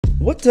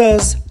What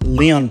does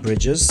Leon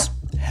Bridges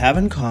have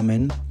in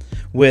common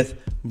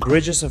with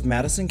Bridges of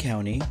Madison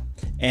County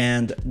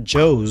and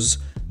Joe's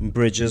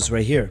Bridges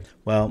right here?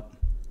 Well,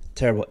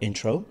 terrible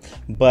intro,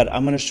 but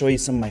I'm going to show you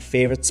some of my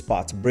favorite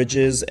spots,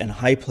 bridges and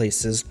high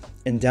places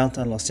in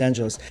downtown Los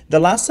Angeles. The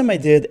last time I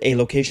did a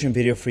location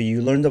video for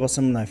you, learned about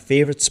some of my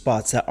favorite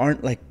spots that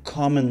aren't like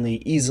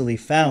commonly easily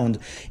found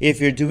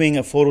if you're doing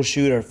a photo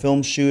shoot or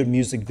film shoot,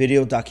 music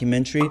video,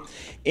 documentary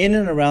in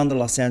and around the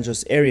Los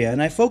Angeles area.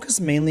 And I focus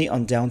mainly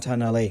on downtown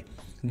LA.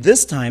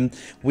 This time,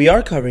 we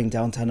are covering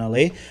downtown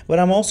LA, but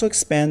I'm also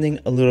expanding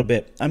a little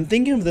bit. I'm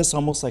thinking of this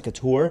almost like a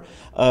tour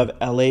of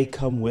LA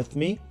Come With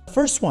Me.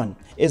 First one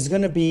is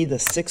going to be the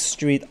 6th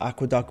Street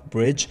Aqueduct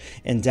Bridge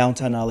in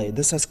downtown LA.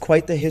 This has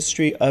quite the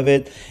history of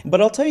it, but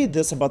I'll tell you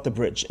this about the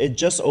bridge. It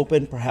just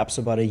opened perhaps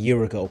about a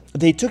year ago.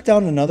 They took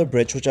down another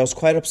bridge, which I was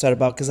quite upset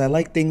about because I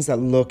like things that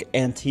look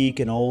antique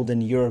and old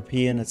and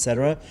European,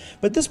 etc.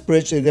 But this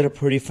bridge, they did a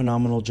pretty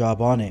phenomenal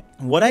job on it.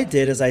 What I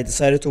did is I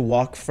decided to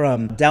walk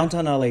from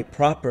downtown LA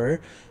proper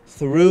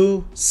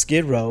through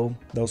Skid Row.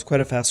 That was quite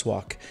a fast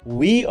walk.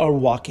 We are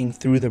walking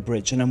through the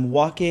bridge and I'm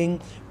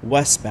walking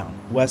westbound.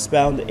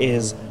 Westbound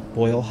is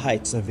Boyle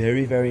Heights, a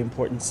very, very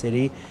important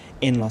city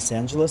in Los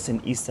Angeles,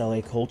 in East LA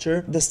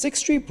culture. The 6th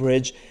Street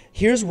Bridge,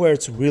 here's where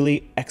it's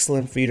really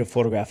excellent for you to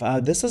photograph.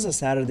 This is a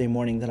Saturday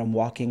morning that I'm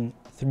walking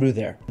through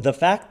there. The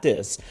fact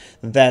is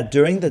that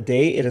during the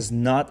day, it is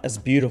not as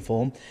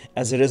beautiful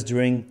as it is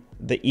during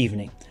the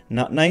evening.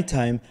 Not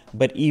nighttime,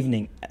 but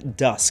evening,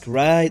 dusk,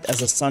 right as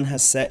the sun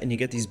has set and you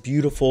get these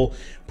beautiful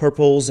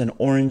purples and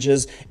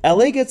oranges.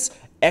 LA gets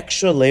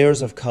extra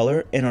layers of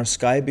color in our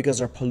sky because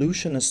our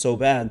pollution is so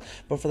bad.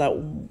 But for that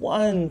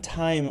one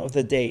time of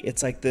the day,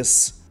 it's like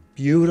this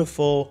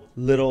beautiful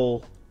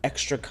little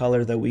extra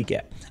color that we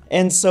get.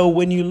 And so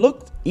when you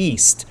look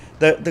east,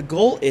 the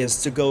goal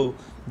is to go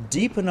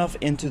deep enough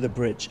into the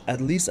bridge, at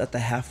least at the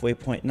halfway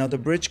point. Now the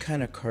bridge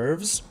kind of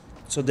curves.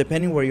 So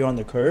depending where you're on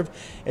the curve,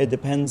 it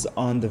depends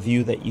on the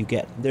view that you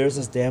get. There's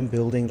this damn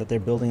building that they're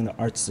building in the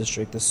Arts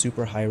District, the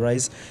super high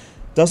rise.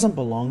 Doesn't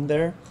belong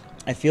there.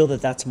 I feel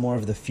that that's more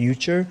of the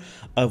future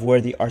of where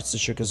the Arts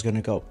District is going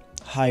to go.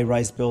 High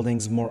rise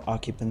buildings, more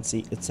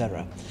occupancy,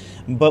 etc.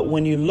 But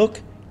when you look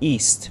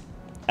east,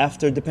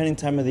 after depending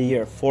time of the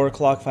year, 4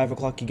 o'clock, 5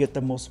 o'clock, you get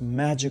the most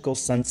magical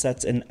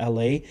sunsets in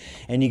LA,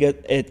 and you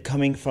get it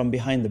coming from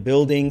behind the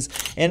buildings,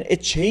 and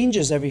it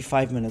changes every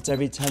 5 minutes,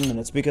 every 10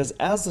 minutes, because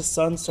as the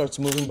sun starts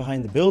moving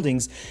behind the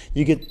buildings,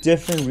 you get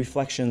different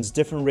reflections,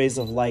 different rays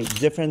of light,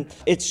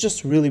 it's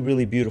just really,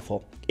 really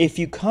beautiful. If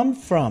you come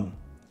from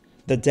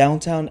the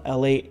downtown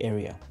LA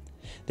area,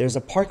 there's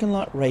a parking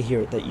lot right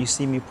here that you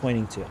see me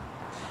pointing to.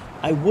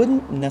 I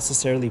wouldn't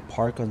necessarily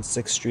park on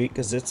 6th Street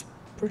because it's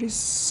pretty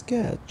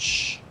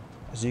sketch,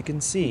 as you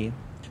can see.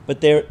 But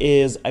there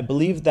is, I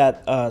believe,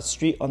 that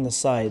street on the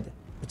side.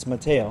 It's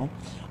Mateo.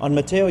 On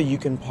Mateo, you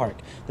can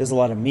park. There's a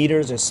lot of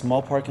meters, there's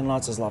small parking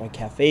lots, there's a lot of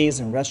cafes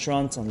and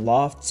restaurants and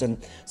lofts and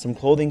some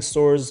clothing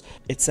stores,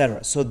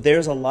 etc. So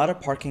there's a lot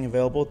of parking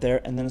available there,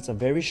 and then it's a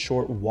very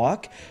short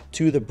walk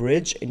to the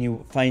bridge and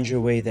you find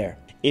your way there.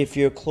 If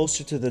you're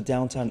closer to the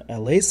downtown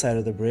LA side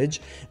of the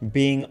bridge,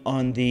 being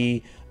on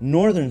the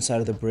northern side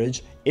of the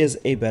bridge is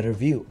a better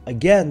view.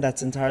 Again,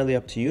 that's entirely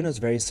up to you and it's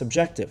very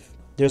subjective.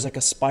 There's like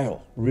a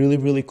spiral, really,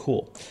 really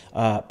cool.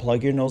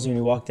 Plug your nose when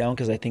you walk down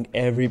because I think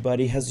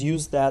everybody has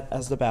used that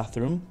as the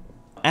bathroom.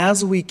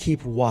 As we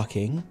keep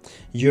walking,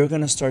 you're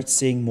going to start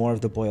seeing more of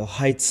the Boyle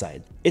Heights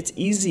side. It's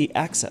easy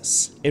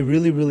access. It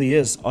really, really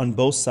is on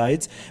both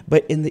sides.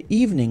 But in the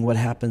evening, what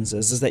happens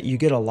is that you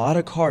get a lot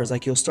of cars.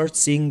 Like you'll start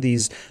seeing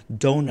these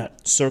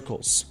donut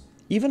circles.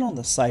 Even on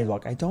the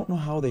sidewalk. I don't know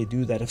how they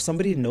do that. If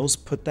somebody knows,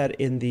 put that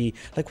in the...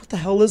 Like, what the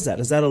hell is that?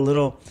 Is that a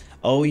little...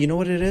 Oh, you know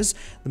what it is?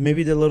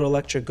 Maybe the little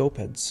electric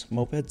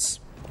mopeds.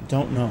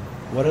 Don't know.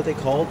 What are they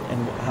called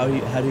and how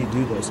do you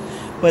do those?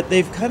 But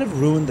they've kind of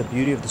ruined the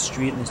beauty of the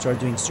street and they start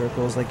doing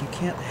circles. Like you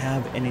can't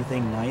have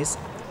anything nice.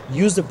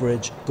 Use the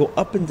bridge, go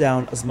up and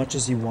down as much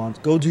as you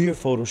want, go do your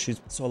photo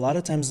shoots. So a lot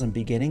of times in the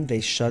beginning,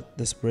 they shut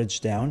this bridge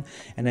down.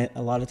 And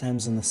a lot of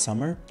times in the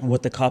summer,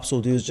 what the cops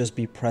will do is just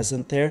be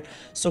present there.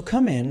 So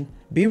come in,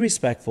 be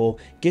respectful,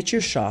 get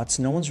your shots.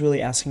 No one's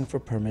really asking for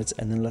permits,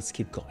 and then let's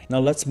keep going. Now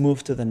let's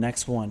move to the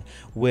next one,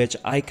 which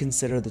I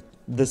consider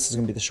this is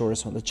gonna be the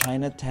shortest one, the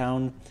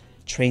Chinatown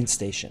train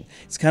station.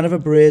 It's kind of a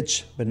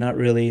bridge, but not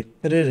really,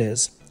 but it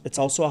is. It's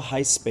also a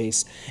high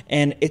space,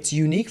 and it's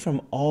unique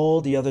from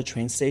all the other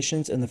train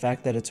stations in the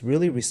fact that it's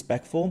really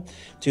respectful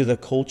to the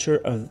culture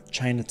of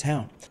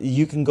Chinatown.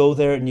 You can go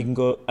there and you can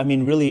go, I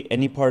mean, really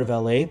any part of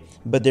LA,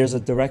 but there's a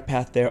direct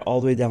path there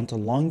all the way down to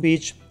Long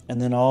Beach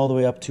and then all the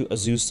way up to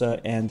Azusa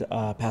and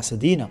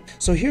Pasadena.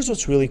 So here's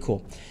what's really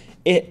cool.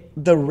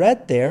 The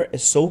red there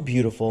is so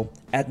beautiful.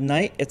 At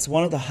night, it's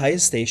one of the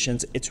highest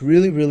stations. It's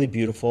really, really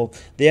beautiful.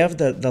 They have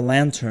the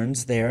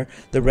lanterns there,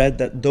 the red,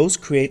 those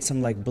create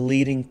some like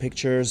bleeding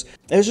pictures.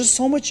 There's just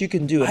so much you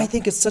can do. I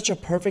think it's such a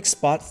perfect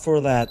spot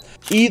for that.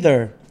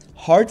 Either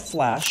hard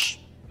flash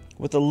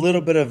with a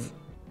little bit of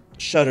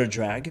shutter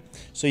drag.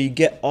 So you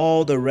get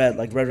all the red,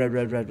 like red, red,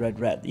 red, red, red,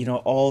 red, you know,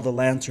 all the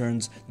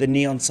lanterns, the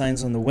neon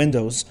signs on the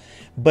windows.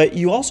 But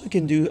you also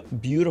can do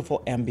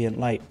beautiful ambient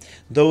light.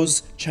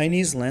 Those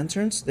Chinese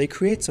lanterns, they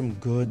create some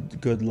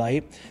good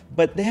light,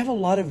 but they have a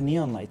lot of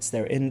neon lights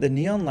there, and the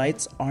neon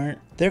lights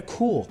they're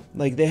cool.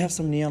 Like they have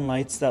some neon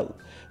lights that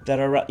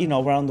are, you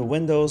know, around the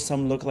windows.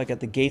 Some look like at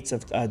the gates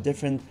of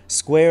different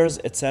squares,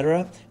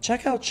 etc.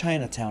 Check out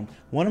Chinatown,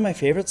 one of my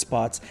favorite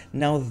spots.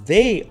 Now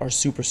they are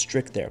super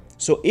strict there.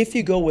 So if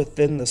you go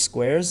within the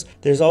squares,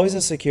 there's always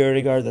a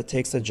security guard that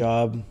takes the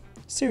job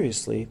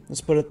seriously.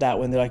 Let's put it that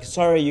way. And they're like,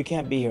 sorry, you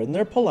can't be here. And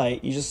they're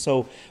polite.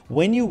 So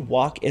when you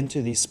walk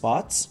into these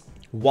spots,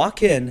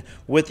 walk in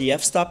with the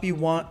f-stop you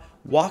want,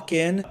 walk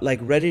in like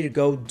ready to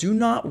go. Do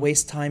not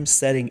waste time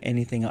setting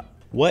anything up.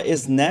 What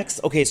is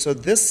next? Okay, so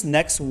this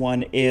next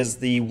one is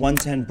the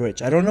 110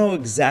 bridge. I don't know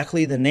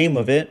exactly the name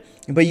of it,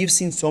 but you've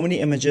seen so many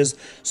images,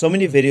 so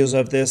many videos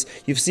of this.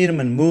 You've seen them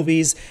in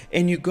movies,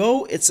 and you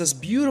go, it's this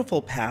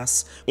beautiful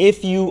pass.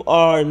 If you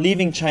are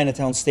leaving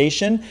Chinatown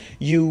Station,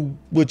 you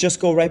would just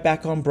go right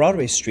back on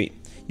Broadway Street.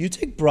 You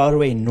take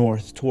Broadway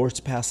north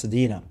towards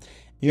Pasadena.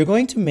 You're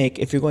going to make,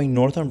 if you're going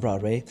north on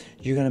Broadway,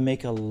 you're going to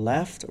make a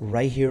left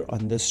right here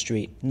on this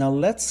street. Now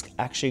let's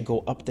actually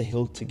go up the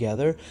hill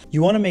together.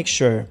 You want to make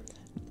sure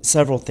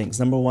several things.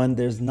 Number one,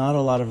 there's not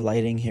a lot of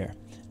lighting here.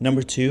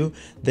 Number two,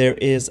 there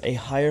is a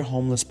higher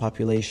homeless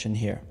population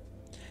here.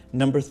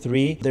 Number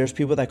three, there's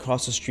people that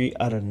cross the street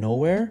out of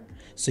nowhere.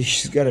 So you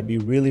just got to be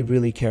really,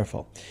 really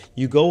careful.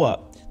 You go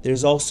up.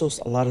 There's also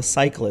a lot of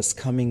cyclists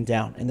coming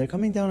down, and they're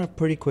coming down at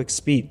pretty quick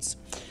speeds.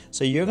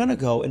 So you're going to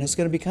go, and it's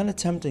going to be kind of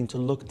tempting to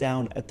look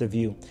down at the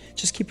view.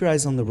 Just keep your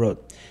eyes on the road.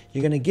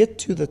 You're going to get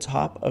to the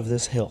top of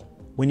this hill.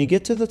 When you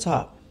get to the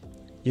top,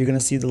 you're going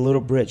to see the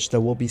little bridge that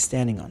we'll be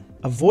standing on.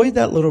 Avoid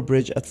that little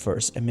bridge at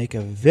first and make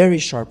a very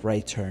sharp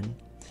right turn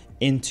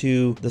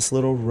into this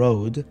little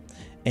road,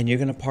 and you're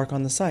going to park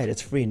on the side.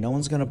 It's free. No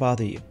one's going to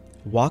bother you.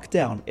 Walk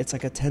down. It's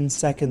like a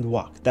 10-second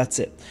walk. That's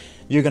it.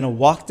 You're going to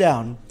walk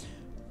down,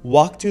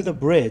 walk to the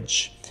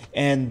bridge,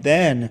 and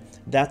then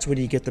that's when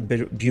you get the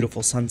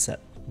beautiful sunset.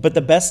 But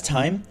the best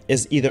time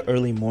is either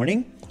early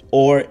morning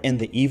or in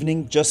the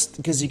evening, just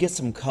because you get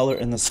some color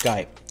in the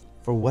sky.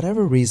 For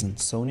whatever reason,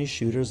 Sony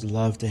shooters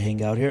love to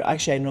hang out here.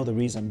 Actually, I know the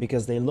reason,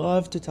 because they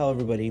love to tell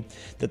everybody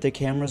that their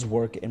cameras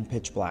work in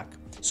pitch black.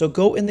 So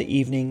go in the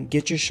evening,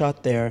 get your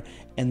shot there,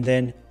 and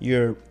then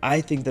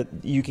I think that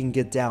you can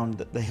get down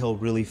the hill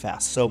really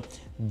fast. So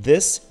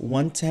this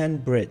 110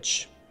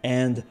 bridge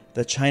and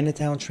the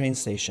Chinatown train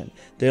station,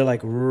 they're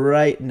like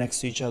right next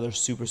to each other,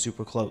 super,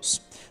 super close.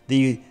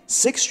 The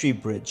 6th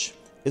Street Bridge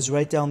is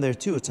right down there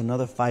too. It's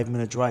another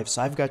 5-minute drive.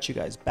 So I've got you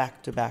guys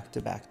back to back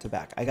to back to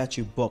back. I got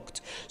you booked.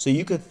 So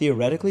you could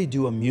theoretically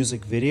do a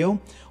music video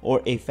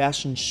or a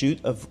fashion shoot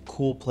of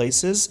cool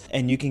places,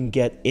 and you can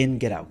get in,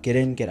 get out, get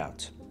in, get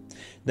out.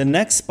 The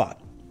next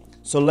spot.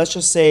 So let's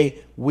just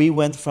say we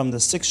went from the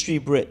 6th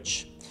Street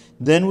Bridge.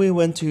 Then we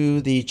went to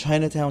the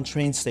Chinatown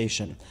train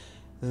station.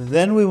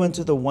 Then we went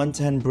to the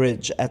 110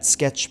 bridge at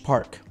Sketch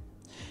Park.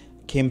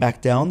 Came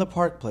back down the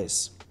Park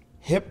Place.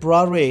 Hit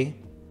Broadway.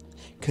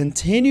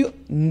 Continue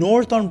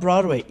north on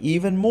Broadway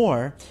even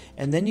more,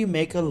 and then you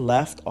make a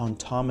left on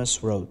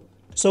Thomas Road.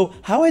 So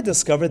how I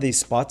discover these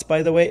spots,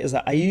 by the way, is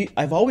that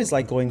I've always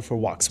liked going for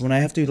walks. When I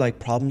have to like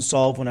problem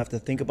solve, when I have to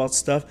think about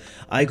stuff,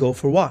 I go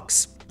for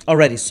walks.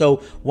 Alrighty, so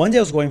one day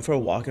I was going for a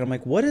walk, and I'm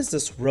like, what is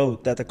this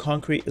road that the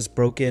concrete is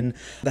broken?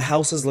 The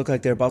houses look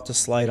like they're about to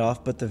slide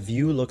off, but the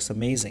view looks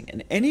amazing.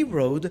 And any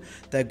road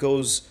that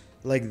goes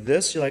like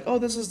this, you're like, oh,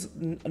 this is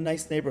a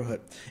nice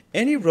neighborhood.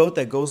 Any road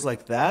that goes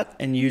like that,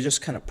 and you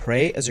just kind of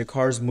pray as your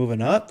car is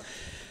moving up,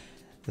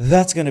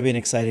 that's going to be an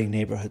exciting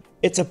neighborhood.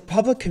 It's a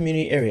public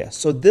community area.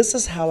 So this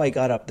is how I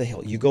got up the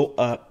hill. You go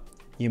up,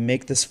 you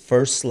make this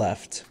first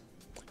left,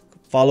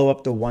 follow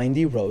up the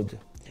windy road.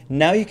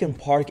 Now you can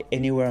park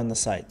anywhere on the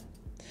side.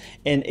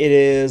 And it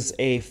is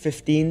a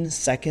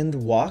 15-second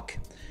walk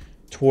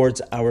towards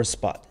our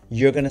spot.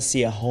 You're going to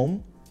see a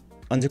home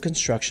under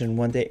construction.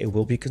 One day it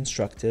will be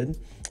constructed.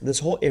 This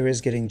whole area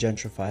is getting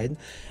gentrified.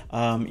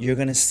 You're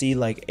going to see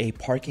like a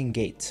parking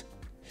gate.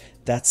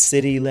 That's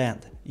city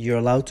land. You're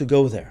allowed to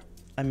go there.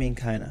 I mean,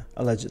 kind of,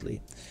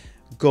 allegedly.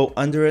 Go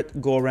under it,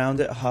 go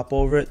around it, hop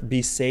over it,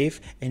 be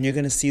safe, and you're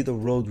going to see the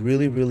road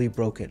really, really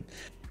broken.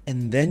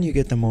 And then you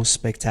get the most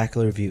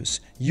spectacular views.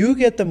 You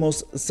get the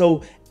most,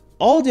 so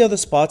all the other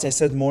spots I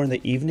said more in the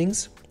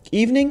evenings.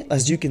 Evening,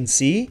 as you can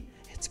see,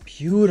 it's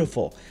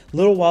beautiful.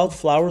 Little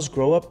wildflowers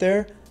grow up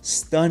there,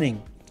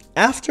 stunning.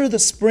 After the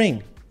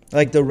spring,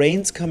 like the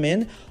rains come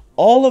in,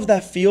 all of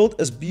that field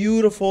is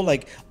beautiful,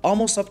 like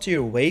almost up to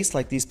your waist,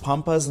 like these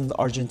pampas in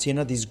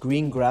Argentina, these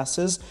green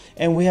grasses,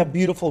 and we have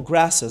beautiful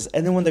grasses.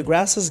 And then when the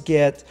grasses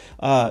get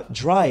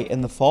dry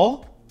in the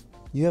fall,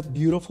 you have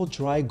beautiful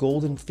dry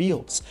golden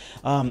fields.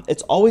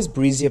 It's always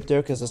breezy up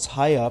there because it's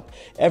high up.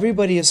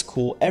 Everybody is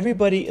cool.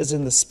 Everybody is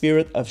in the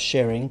spirit of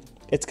sharing.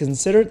 It's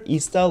considered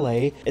East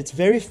LA. It's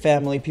very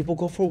family. People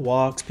go for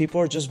walks.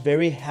 People are just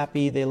very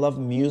happy. They love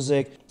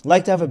music.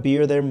 Like to have a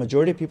beer there.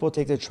 Majority of people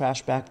take their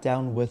trash back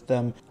down with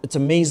them. It's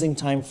amazing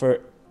time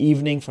for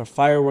evening, for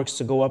fireworks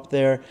to go up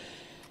there.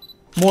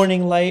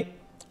 Morning light,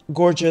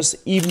 gorgeous.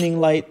 Evening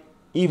light,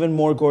 even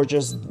more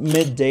gorgeous.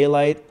 Midday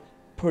light,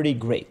 pretty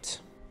great.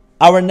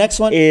 Our next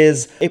one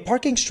is a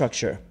parking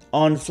structure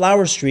on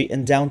Flower Street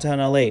in downtown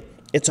LA.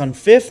 It's on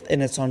 5th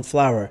and it's on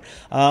Flower.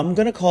 I'm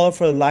going to call it,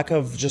 for the lack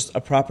of just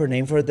a proper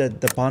name for it,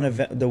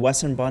 the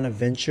Western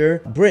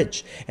Bonaventure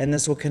Bridge. And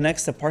this will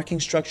connect the parking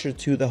structure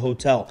to the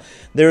hotel.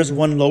 There's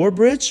one lower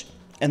bridge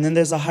and then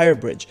there's a higher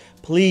bridge.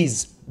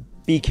 Please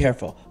be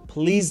careful.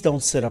 Please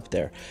don't sit up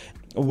there.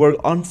 We're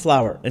on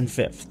Flower and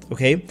 5th,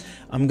 okay?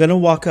 I'm going to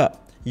walk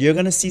up. You're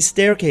going to see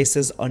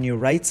staircases on your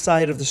right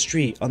side of the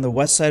street, on the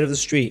west side of the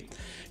street.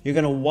 You're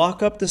going to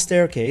walk up the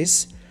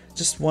staircase,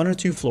 just 1 or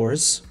 2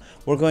 floors.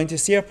 We're going to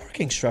see our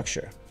parking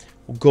structure.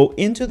 We'll go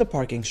into the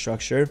parking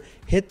structure,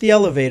 hit the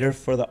elevator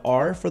for the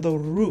R for the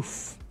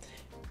roof.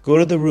 Go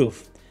to the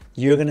roof.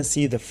 You're going to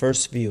see the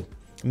first view.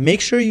 Make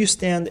sure you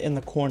stand in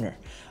the corner.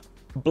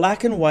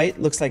 Black and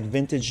white looks like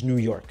vintage New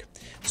York.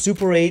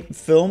 Super 8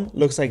 film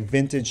looks like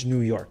vintage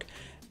New York.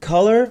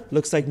 Color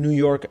looks like New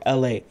York,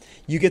 LA.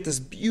 You get this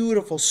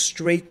beautiful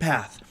straight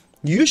path.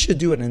 You should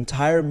do an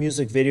entire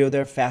music video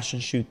there,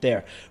 fashion shoot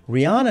there.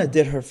 Rihanna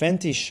did her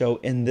Fenty show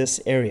in this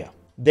area.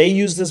 They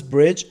used this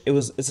bridge.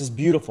 It's just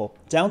beautiful.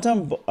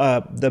 Downtown,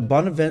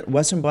 the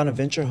Western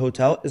Bonaventure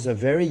Hotel is a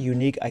very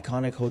unique,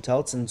 iconic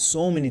hotel. It's in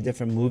so many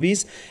different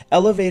movies.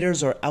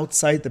 Elevators are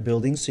outside the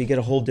building, so you get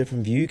a whole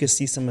different view. You can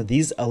see some of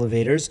these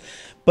elevators.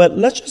 But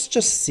let's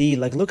just see,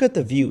 like, look at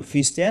the view. If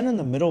you stand in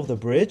the middle of the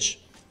bridge,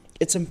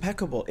 it's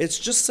impeccable. It's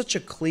just such a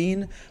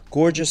clean,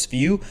 gorgeous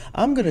view.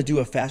 I'm going to do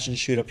a fashion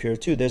shoot up here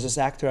too. There's this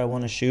actor I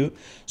want to shoot,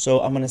 so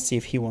I'm going to see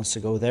if he wants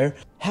to go there.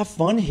 Have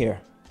fun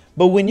here.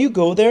 But when you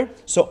go there,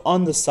 so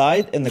on the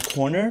side, in the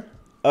corner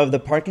of the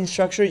parking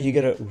structure, you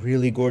get a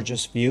really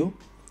gorgeous view.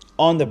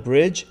 On the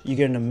bridge, you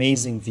get an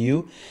amazing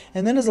view.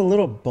 And then as a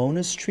little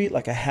bonus treat,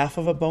 like a half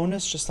of a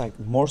bonus, just like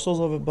morsels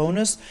of a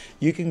bonus,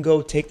 you can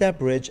go take that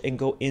bridge and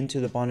go into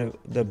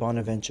the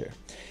Bonaventure.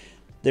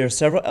 There are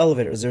several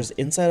elevators. There's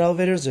inside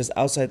elevators, there's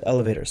outside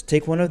elevators.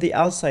 Take one of the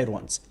outside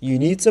ones. You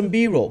need some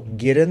B-roll.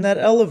 Get in that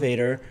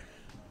elevator.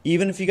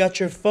 Even if you got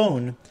your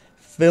phone,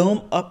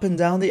 film up and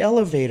down the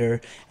elevator,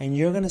 and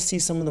you're going to see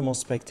some of the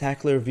most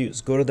spectacular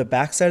views. Go to the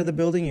back side of the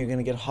building, you're going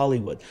to get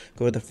Hollywood.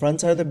 Go to the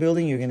front side of the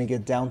building, you're going to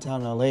get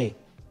downtown LA.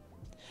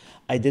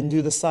 I didn't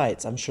do the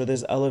sides. I'm sure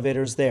there's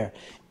elevators there.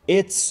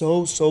 It's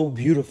so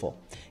beautiful.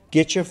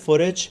 Get your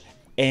footage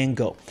and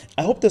go.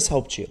 I hope this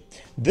helped you.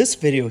 This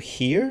video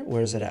here,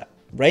 where is it at?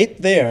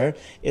 Right there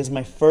is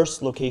my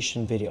first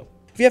location video.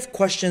 If you have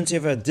questions, you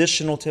have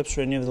additional tips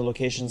for any of the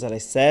locations that I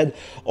said,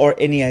 or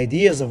any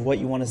ideas of what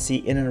you want to see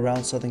in and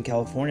around Southern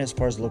California as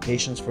far as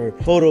locations for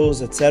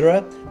photos,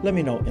 etc., let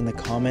me know in the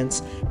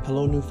comments.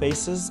 Hello, new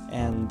faces,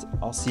 and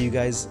I'll see you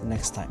guys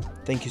next time.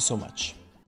 Thank you so much.